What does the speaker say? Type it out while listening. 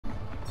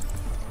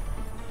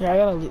Yeah, I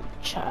gotta leave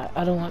chat.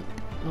 I don't want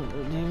to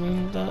do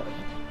me that.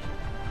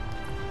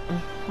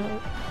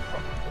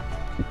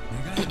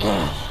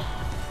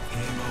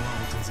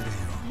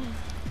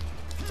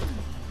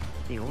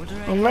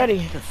 I'm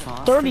ready.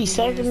 30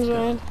 seconds,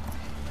 man.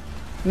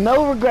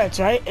 No regrets,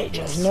 right? It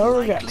just no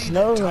regrets,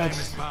 no regrets.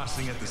 Time is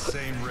passing at the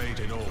same rate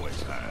it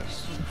always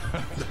has.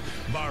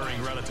 Barring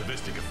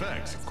relativistic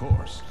effects, of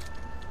course.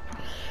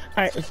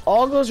 Alright, if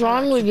all goes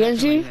wrong with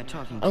Genji,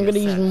 I'm gonna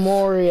use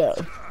Moria.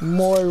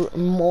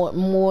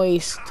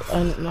 Moist.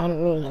 I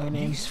don't really know her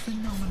name.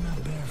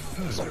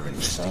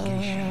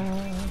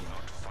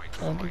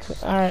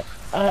 Alright.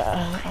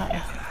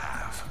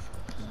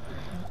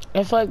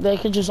 I feel like they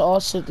could just all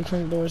sit the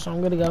front door, so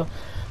I'm gonna go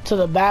to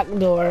the back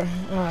door.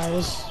 Alright,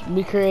 let's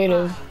be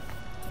creative. 5,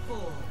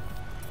 4,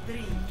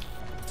 3,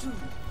 2,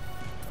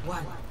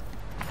 1.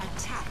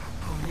 Attack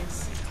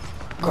commence.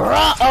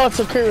 Oh, it's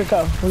a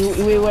Kiriko.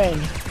 We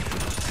win.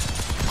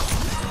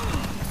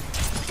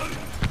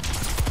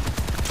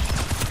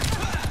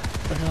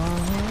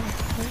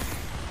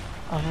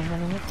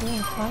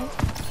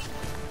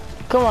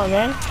 Come on,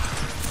 man.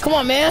 Come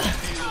on, man.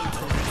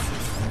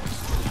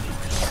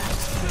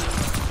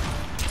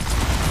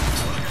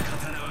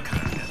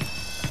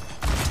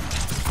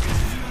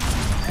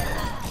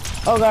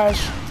 Oh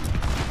gosh.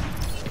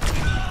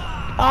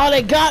 Oh,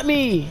 they got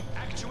me.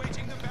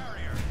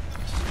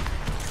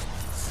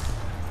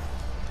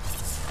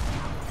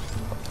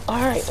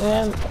 Alright,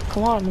 man.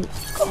 Come on.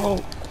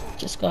 Go.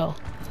 Just go.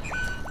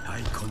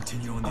 I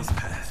continue on this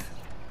path.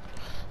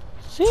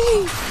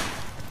 See?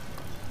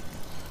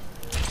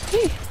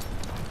 See?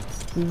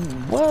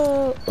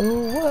 Whoa.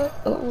 Whoa.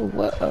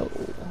 Whoa.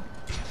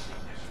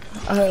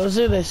 Alright, let's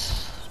do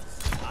this.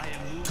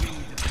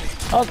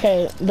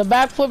 Okay, the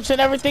backflips and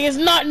everything is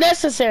not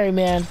necessary,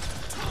 man.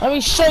 Let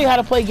me show you how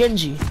to play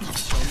Genji.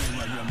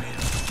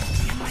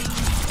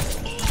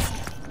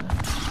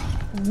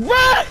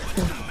 What?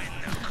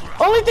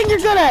 Only thing you're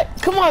good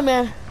at. Come on,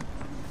 man.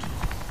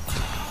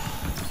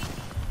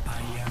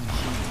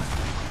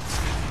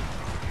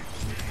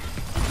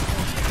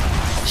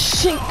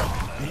 Shit.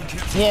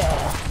 Yeah.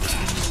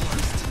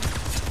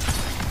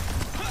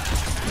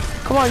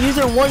 Come on, use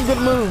your one good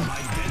move.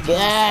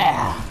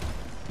 Yeah.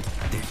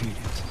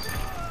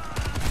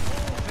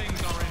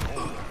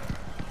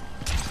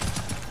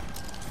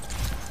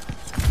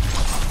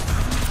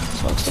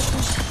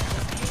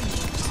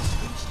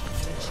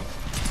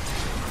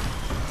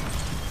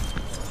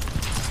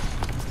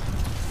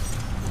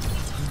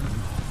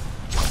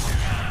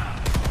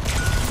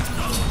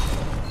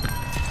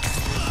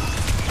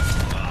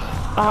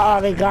 Ah,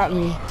 they got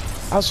me.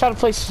 I was trying to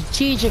play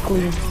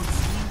strategically.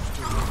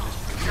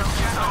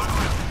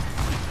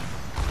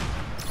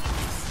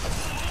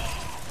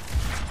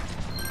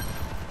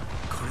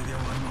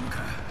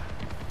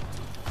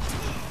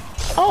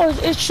 Oh,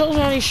 it shows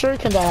me how many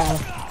shurikens I have.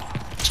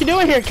 What you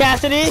doing here,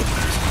 Cassidy?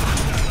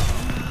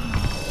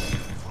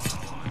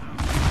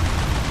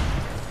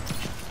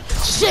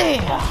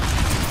 Shit!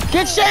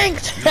 Get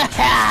shanked!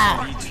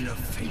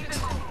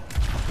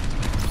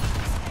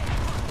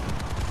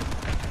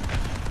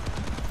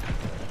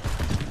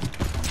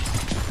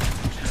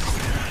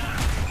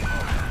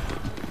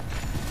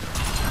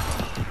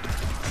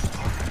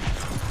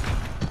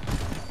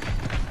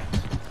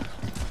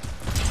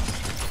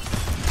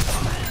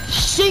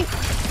 Sheep!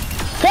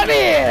 Come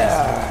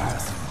here!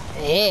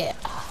 Yeah.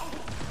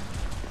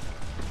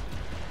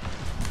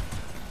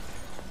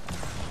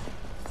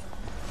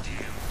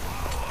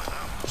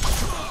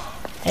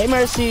 Hey,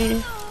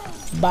 Mercy.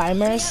 Bye,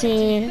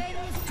 Mercy.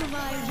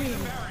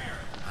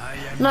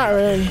 Not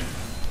really.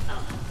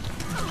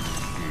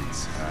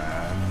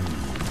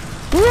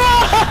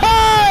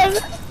 Run!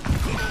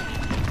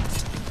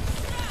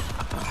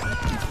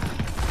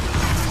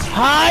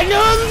 I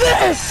know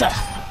this!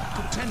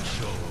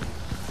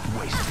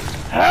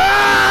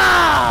 Ah!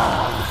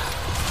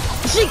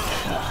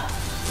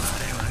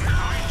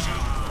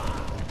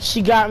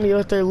 She got me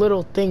with her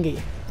little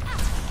thingy.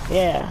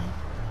 Yeah.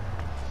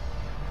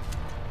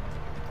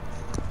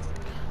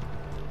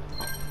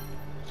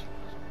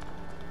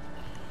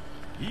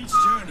 Each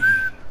journey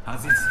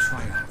has its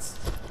triumphs.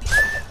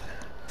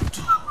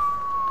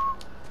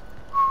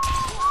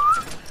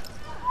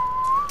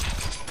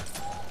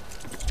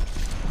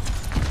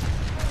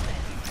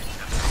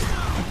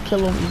 Kill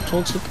him, you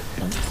told you.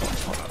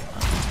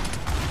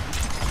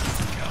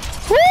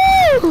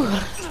 Woo!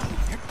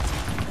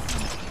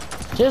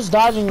 Just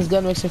dodging his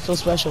gun makes me feel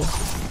special.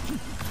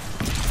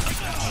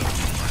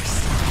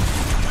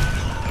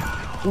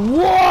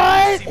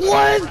 What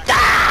was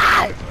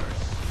that?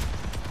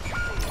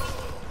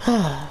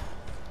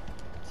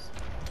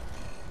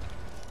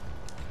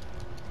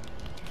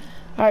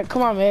 Alright,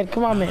 come on, man.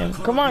 Come on, man.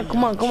 Come on,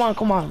 come on, come on,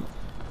 come on.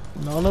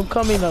 No,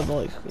 coming up,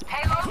 boys.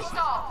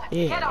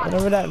 Yeah,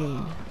 whatever that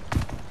means.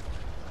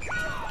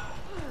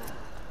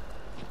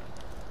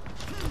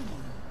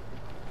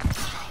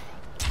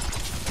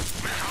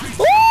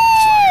 Woo!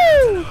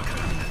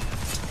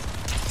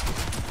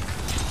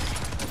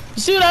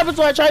 You see what happens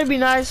when I try to be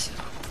nice?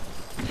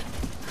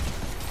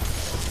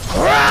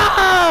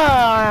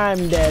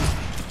 I'm dead.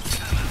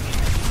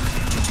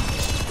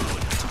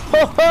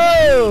 Ho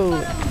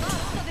ho!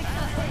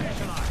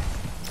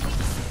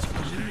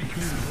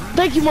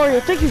 Thank you,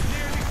 Mario. Thank you.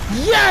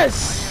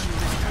 Yes!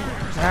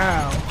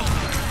 Now.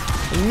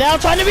 Now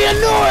trying to be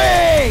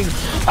annoying!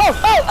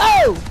 Oh, oh,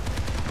 oh!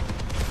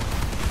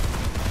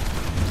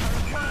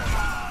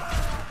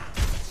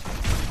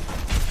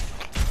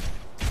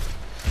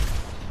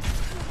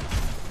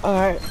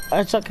 Alright,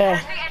 that's okay.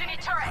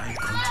 I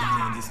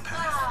continue on this path.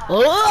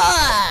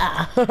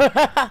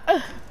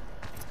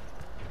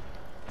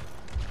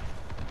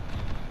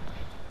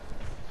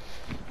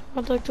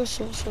 I'd like to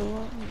show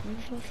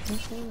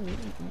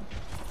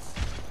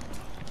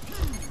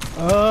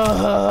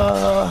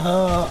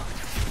oh,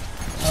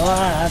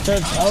 I have to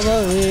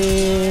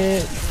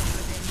tolerate.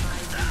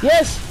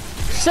 Yes!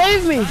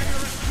 Save me!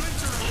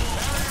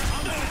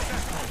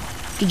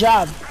 Good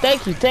job.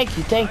 Thank you, thank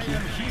you, thank you.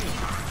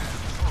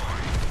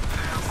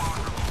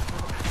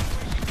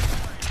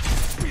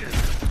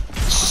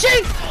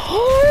 Shit!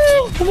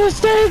 Oh,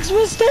 mistakes,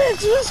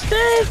 mistakes,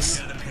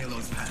 mistakes!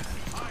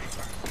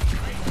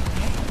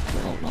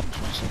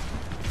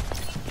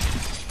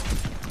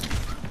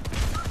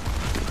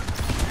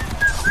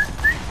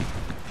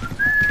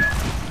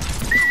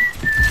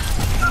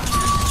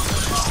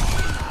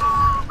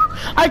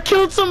 I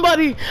killed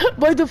somebody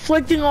by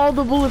deflecting all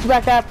the bullets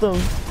back at them.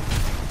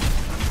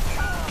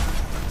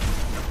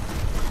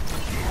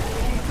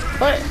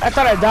 What? I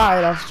thought I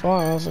died. I was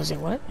gonna say,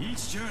 what?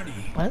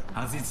 What?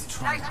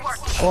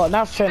 Well,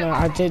 not finna.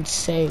 I did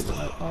say,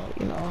 like, oh,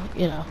 you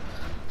know,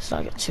 let's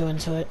not get too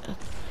into it.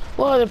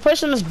 Well, the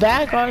person is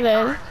back, aren't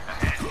they?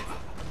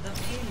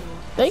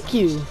 Thank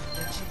you.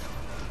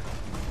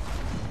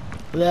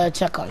 The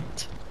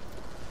checkpoint.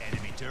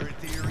 Enemy turret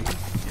theory.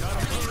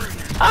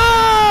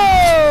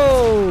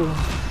 Oh!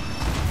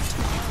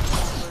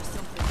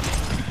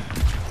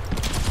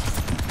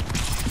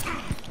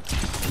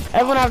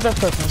 Everyone have their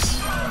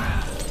purpose.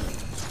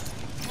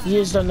 You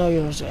just don't know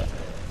yours yet.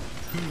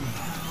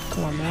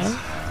 Come on, man.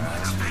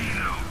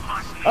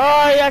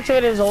 Oh, he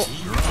activated his ult.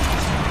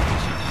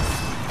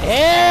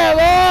 Yeah,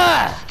 boy!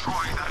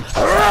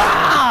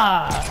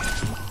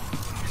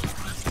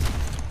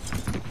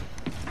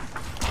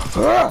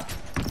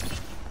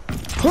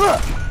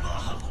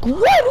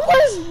 What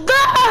was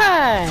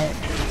that?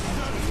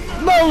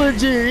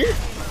 Melody.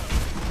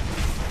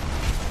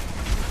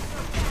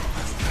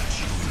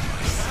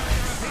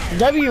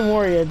 W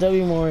Moria,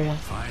 W Moria.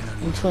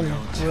 I'm 20. The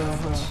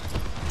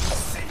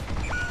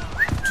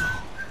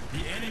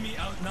enemy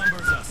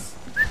outnumbers us.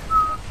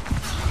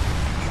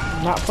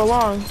 Not for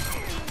long.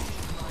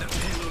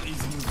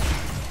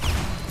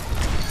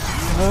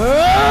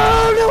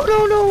 Oh, no,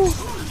 no, no.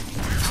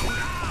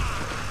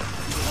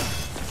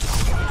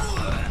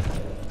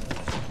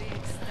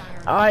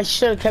 Oh, I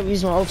should have kept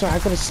using my ultimate. I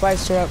could have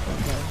sliced her up.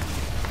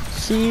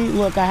 See,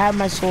 look, I had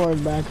my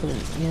sword, but I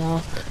couldn't, you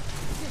know.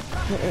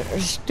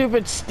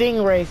 Stupid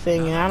stingray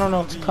thing, and I don't know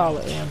what to call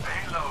it, man.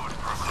 Payload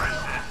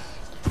progresses.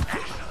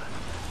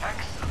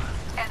 Excellent.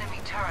 Enemy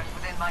turret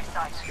within my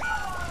sight.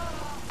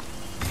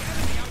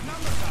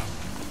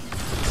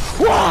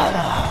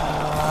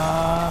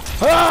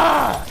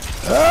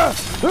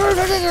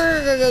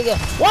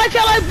 Why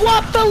can't I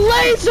block the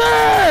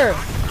laser?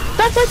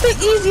 That's like the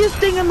easiest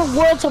thing in the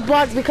world to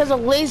block because a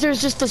laser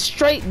is just a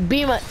straight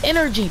beam of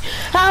energy.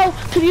 How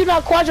can you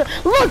not quadra?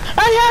 Look,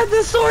 I have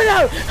this sword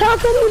out. How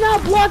can you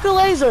not block a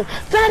laser?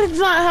 That is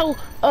not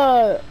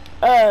how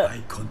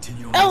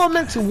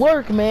elements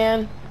work,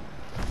 man.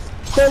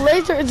 The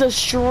laser is a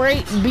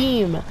straight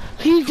beam.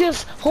 He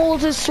just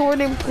holds his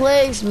sword in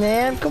place,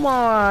 man. Come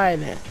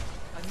on.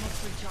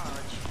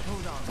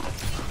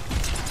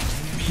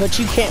 But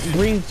you can't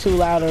breathe too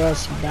loud or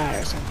else you die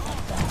or something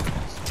like that.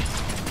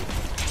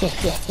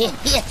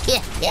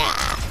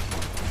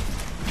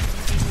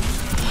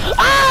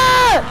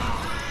 Ah!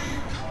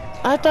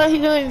 I thought he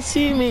didn't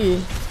see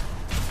me.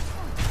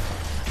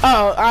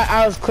 Oh,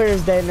 I was clear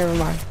as day. Never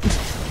mind. The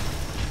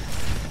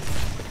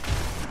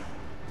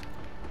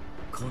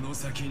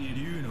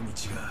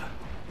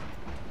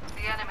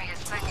enemy is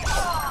thinking.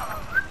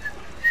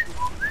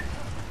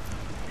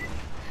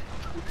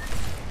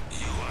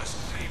 You are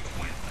safe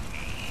with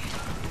me.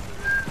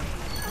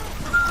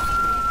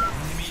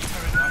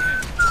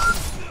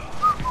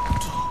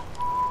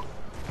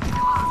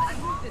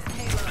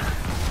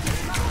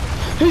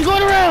 He's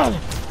going around.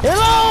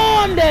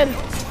 Hello, I'm dead.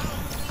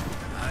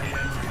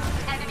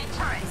 Enemy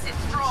turret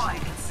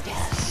destroyed.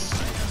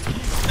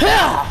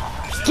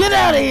 Get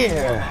out of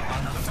here.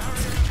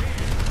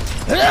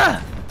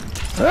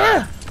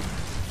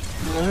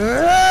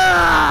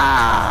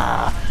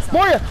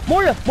 Moria,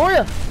 Moria,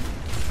 Moria.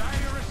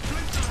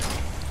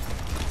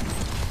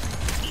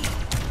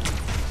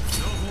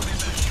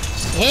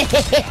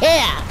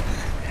 Yeah.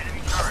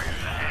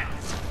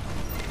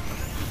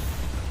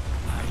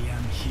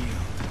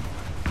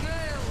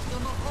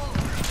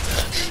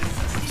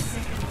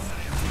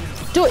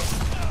 Do it!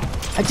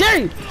 I dare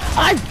you!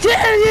 I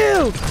dare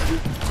you!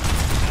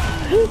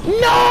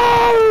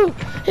 No!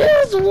 He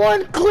was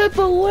one clip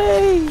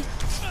away!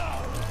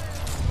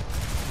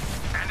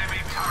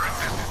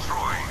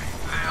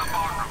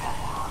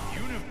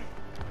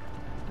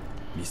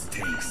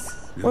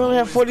 Mistakes. We only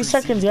have 40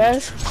 seconds,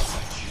 guys.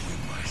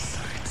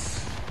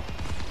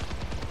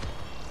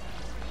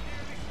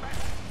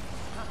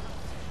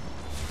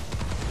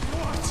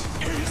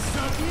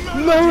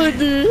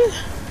 Melody.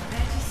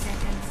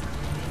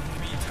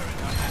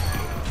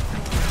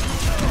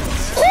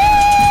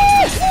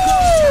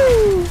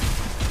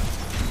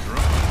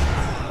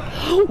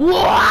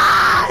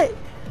 What?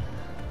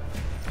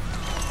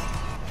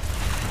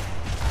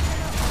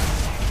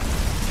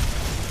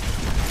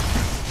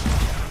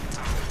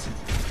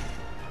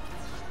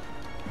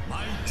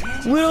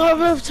 We don't have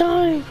enough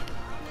time.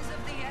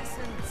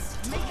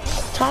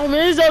 Time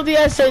is of the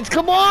essence.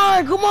 Come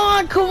on, come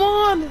on, come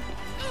on.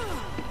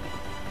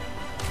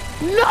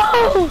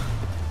 No!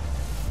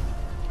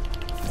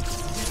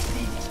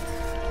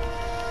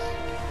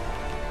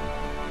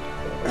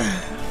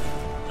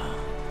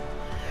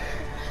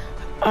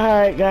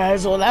 Alright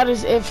guys, well that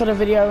is it for the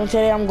video, and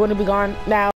today I'm going to be gone now.